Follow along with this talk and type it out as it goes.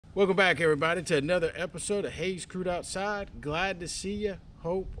Welcome back, everybody, to another episode of Hayes Crewed Outside. Glad to see you.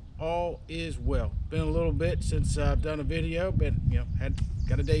 Hope all is well. Been a little bit since I've done a video, but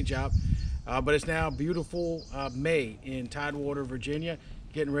got a day job. But it's now beautiful May in Tidewater, Virginia.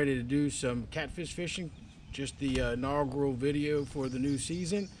 Getting ready to do some catfish fishing. Just the inaugural video for the new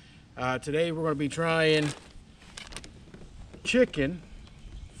season. Today we're going to be trying chicken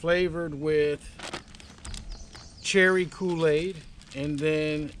flavored with Cherry Kool-Aid, and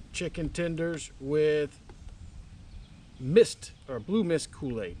then chicken tenders with Blue Mist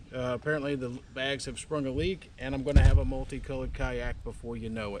Kool-Aid. Apparently the bags have sprung a leak, and I'm going to have a multicolored kayak before you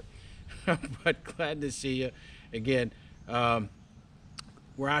know it. But glad to see you again.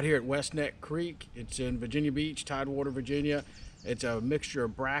 We're out here at West Neck Creek. It's in Virginia Beach, Tidewater, Virginia. It's a mixture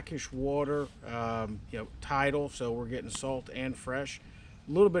of brackish water, tidal, so we're getting salt and fresh.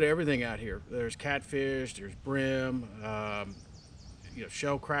 A little bit of everything out here. There's catfish, there's brim,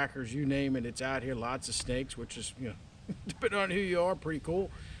 shell crackers, you name it, it's out here. Lots of snakes, which is, depending on who you are, pretty cool.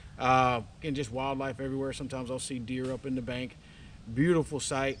 Again, just wildlife everywhere. Sometimes I'll see deer up in the bank. Beautiful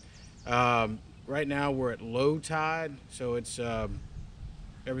sight. Right now we're at low tide, so it's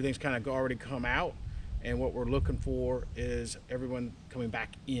everything's kind of already come out, and what we're looking for is everyone coming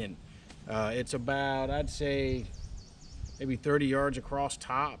back in. It's about, I'd say, maybe 30 yards across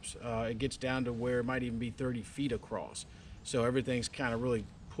tops. It gets down to where it might even be 30 feet across. So everything's kind of really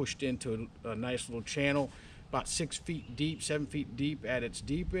pushed into a nice little channel, about 6 feet deep, 7 feet deep at its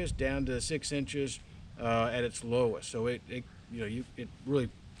deepest, down to 6 inches at its lowest. So it really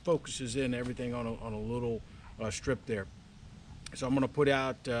focuses in everything on a little strip there. So I'm going to put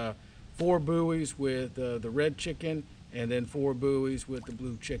out 4 buoys with the red chicken, and then 4 buoys with the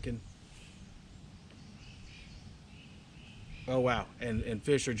blue chicken. Oh wow, and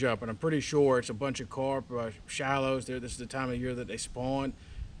fish are jumping. I'm pretty sure it's a bunch of carp, shallows there. This is the time of year that they spawn.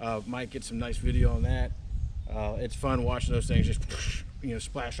 Might get some nice video on that. It's fun watching those things just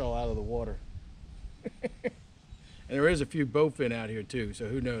splash all out of the water. And there is a few bowfin out here too, so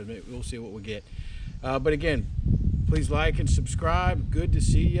who knows, maybe we'll see what we get. But again, please like and subscribe. Good to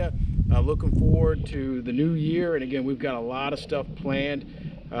see you. Looking forward to the new year, and again, we've got a lot of stuff planned.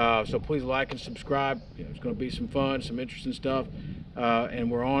 So please like and subscribe. It's going to be some fun, some interesting stuff.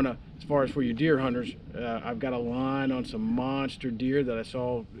 And we're on as far as for your deer hunters, I've got a line on some monster deer that I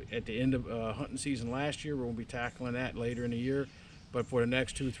saw at the end of hunting season last year. We're going to be tackling that later in the year. But for the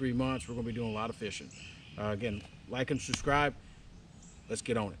next 2-3 months, we're going to be doing a lot of fishing. Again, like and subscribe. Let's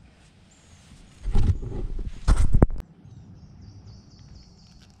get on it.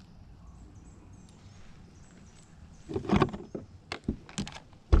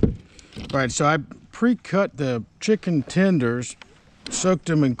 All right, so I pre-cut the chicken tenders, soaked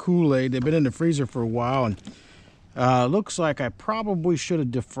them in Kool-Aid. They've been in the freezer for a while, and looks like I probably should have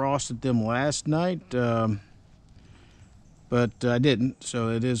defrosted them last night, but I didn't, so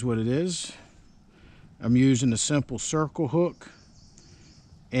it is what it is. I'm using a simple circle hook,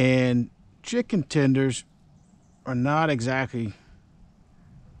 and chicken tenders are not exactly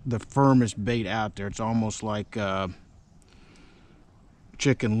the firmest bait out there. It's almost like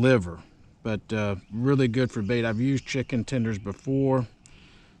chicken liver. But really good for bait. I've used chicken tenders before,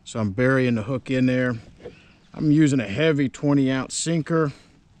 so I'm burying the hook in there. I'm using a heavy 20-ounce sinker.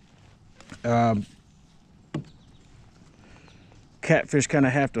 Catfish kind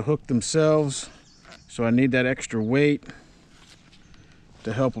of have to hook themselves, so I need that extra weight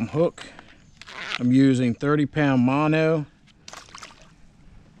to help them hook. I'm using 30-pound mono,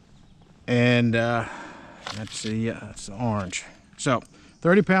 and let's see, yeah, that's the orange. So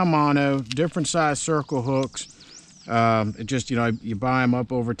 30-pound mono, different size circle hooks. It just, you buy them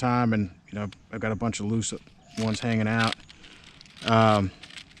up over time, and I've got a bunch of loose ones hanging out.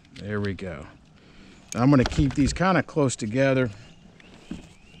 There we go. I'm going to keep these kind of close together.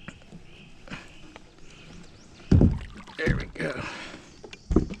 There we go.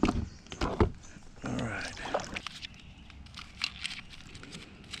 All right.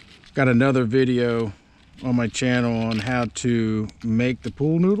 Got another video on my channel on how to make the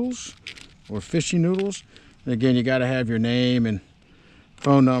pool noodles or fishing noodles. And again, you got to have your name and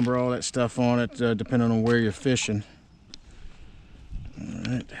phone number, all that stuff on it, depending on where you're fishing. All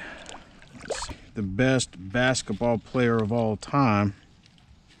right. Let's see. The best basketball player of all time,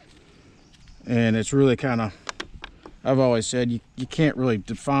 and it's really kind of, I've always said you can't really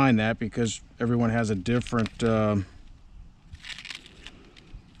define that because everyone has a different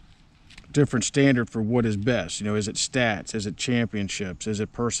different standard for what is best. Is it stats? Is it championships? Is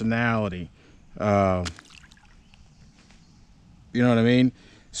it personality? You know what I mean?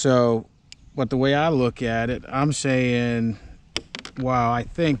 So, but the way I look at it, I'm saying while I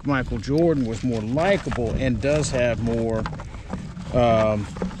think Michael Jordan was more likable and does have more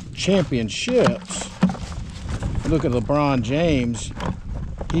championships, look at LeBron James.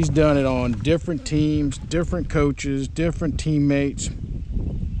 He's done it on different teams, different coaches, different teammates,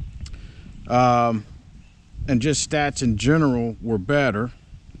 and just stats in general were better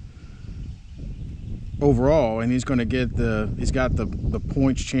overall. And he's going to get he's got the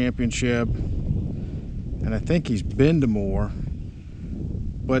points championship, and I think he's been to more.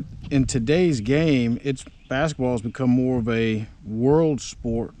 But in today's game, basketball has become more of a world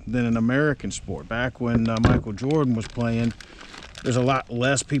sport than an American sport. Back when Michael Jordan was playing, there's a lot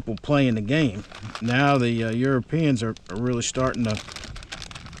less people playing the game. Now the Europeans are really starting to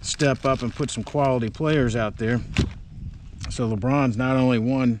step up and put some quality players out there. So LeBron's not only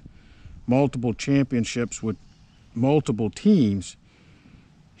won multiple championships with multiple teams,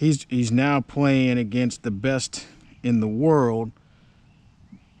 he's now playing against the best in the world,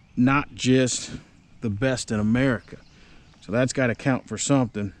 not just the best in America. So that's got to count for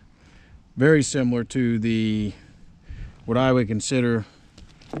something. Very similar to what I would consider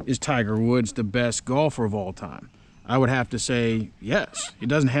is Tiger Woods the best golfer of all time. I would have to say yes. He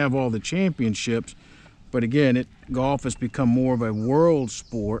doesn't have all the championships, but again, golf has become more of a world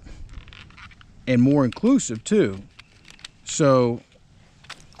sport and more inclusive too. So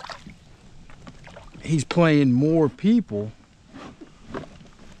he's playing more people.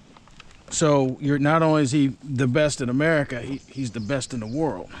 So not only is he the best in America, he's the best in the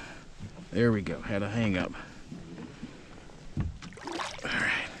world. There we go. Had a hang up.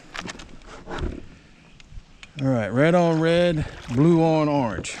 All right, red on red, blue on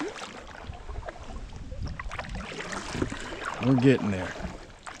orange. We're getting there.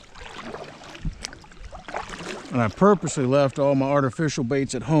 And I purposely left all my artificial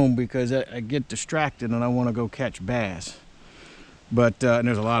baits at home because I get distracted and I want to go catch bass. But and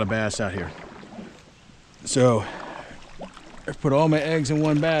there's a lot of bass out here. So I put all my eggs in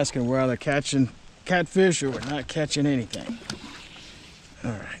one basket and we're either catching catfish or we're not catching anything.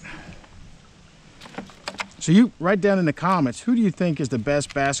 All right. So you write down in the comments, who do you think is the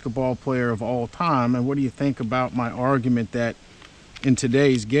best basketball player of all time? And what do you think about my argument that in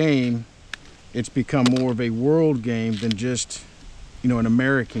today's game, it's become more of a world game than just, an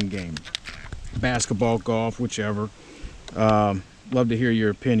American game? Basketball, golf, whichever. Love to hear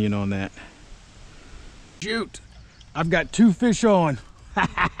your opinion on that. Shoot, I've got 2 fish on.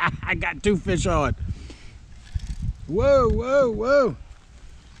 I got 2 fish on. Whoa, whoa, whoa.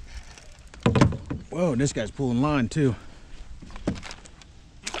 Whoa, this guy's pulling line too.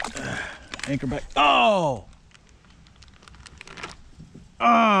 Anchor back. Oh!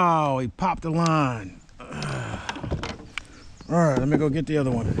 Oh, he popped the line. All right, let me go get the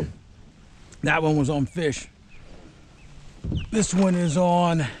other one. That one was on fish. This one is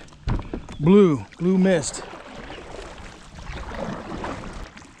on Blue Mist.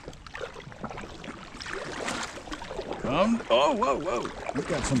 Oh, whoa, whoa.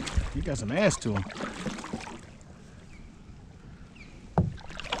 He got some ass to him.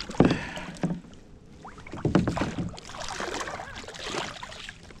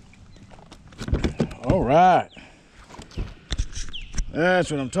 All right.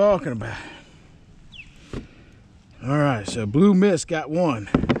 That's what I'm talking about. All right, so Blue Mist got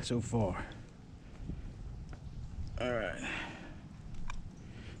 1 so far. All right.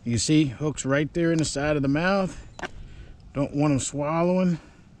 You can see hooks right there in the side of the mouth. Don't want them swallowing.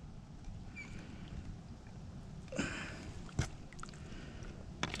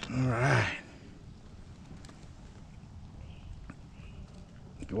 All right.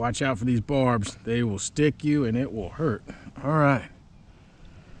 Watch out for these barbs. They will stick you and it will hurt. All right.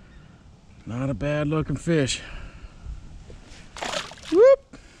 Not a bad looking fish.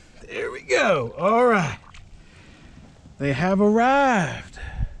 Whoop. There we go. All right. They have arrived.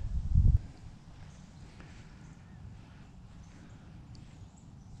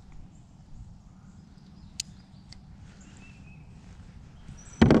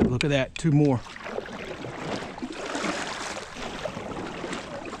 Look at that, 2 more.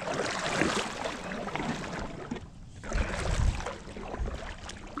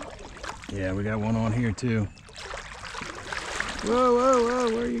 Yeah, we got one on here too. Whoa, whoa,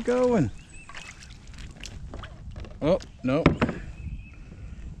 whoa, where are you going? Oh, no.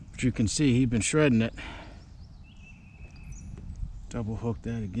 But you can see he's been shredding it. Double hook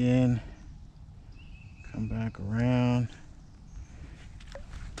that again. Come back around.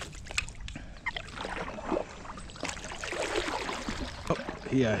 Oh,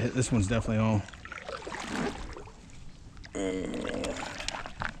 yeah, this one's definitely on.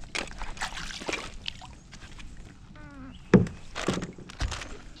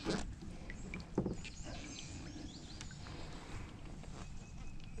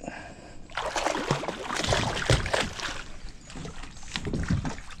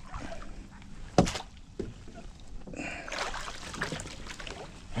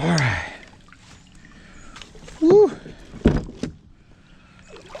 All right. Woo.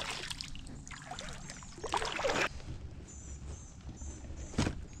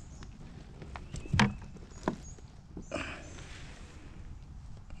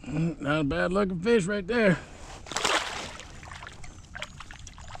 Not a bad looking fish right there.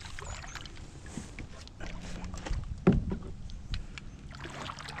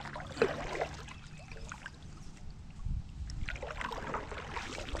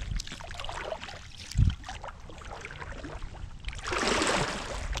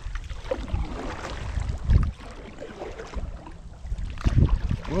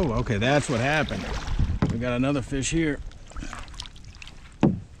 Whoa, okay, that's what happened. We got another fish here.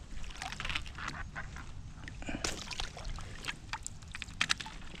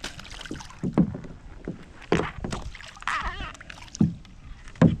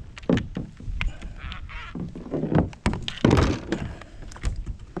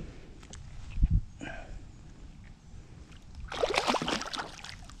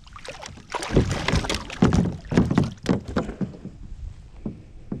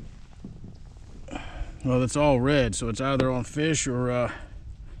 Well, it's all red, so it's either on fish or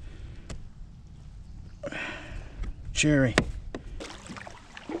cherry.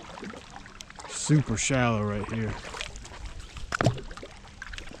 Super shallow right here.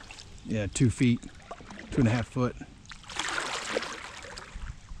 Yeah, 2 feet, 2.5 foot.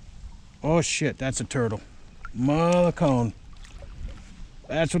 Oh shit, that's a turtle. Mother cone.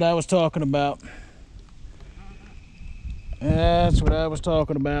 That's what I was talking about. That's what I was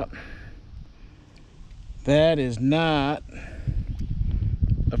talking about. That is not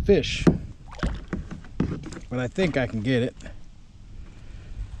a fish, but I think I can get it.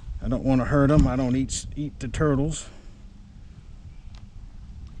 I don't want to hurt them. I don't eat the turtles.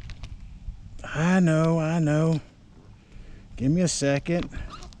 I know. Give me a second.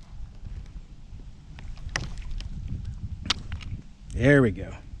 There we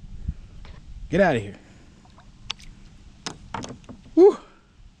go. Get out of here. Woo!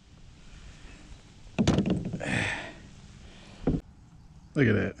 Look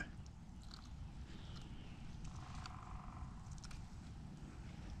at that.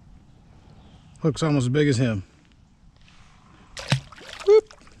 Hook's almost as big as him.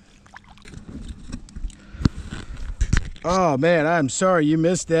 Whoop. Oh man, I'm sorry you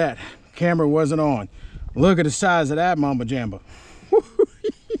missed that. Camera wasn't on. Look at the size of that mama jamba.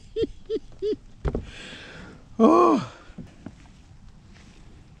 Oh.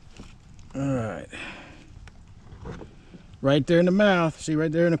 All right. Right there in the mouth, see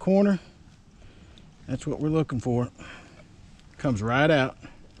right there in the corner? That's what we're looking for. Comes right out.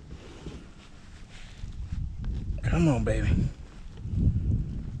 Come on, baby.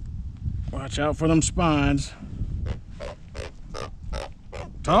 Watch out for them spines.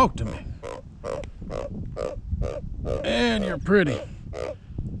 Talk to me. And you're pretty.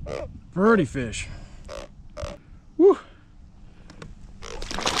 Pretty fish. Woo.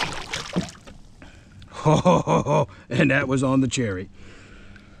 Oh, and that was on the cherry.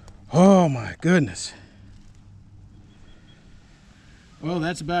 Oh my goodness. Well,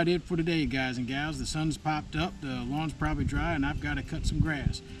 that's about it for today, guys and gals. The sun's popped up, the lawn's probably dry, and I've got to cut some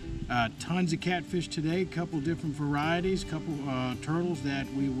grass. Tons of catfish today, couple different varieties, couple turtles that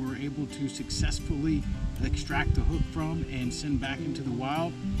we were able to successfully extract the hook from and send back into the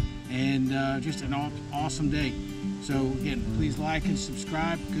wild, and just an awesome day. So again, please like and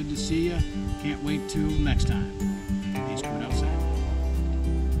subscribe. Good to see you. Can't wait till next time. Peace, Kurt outside.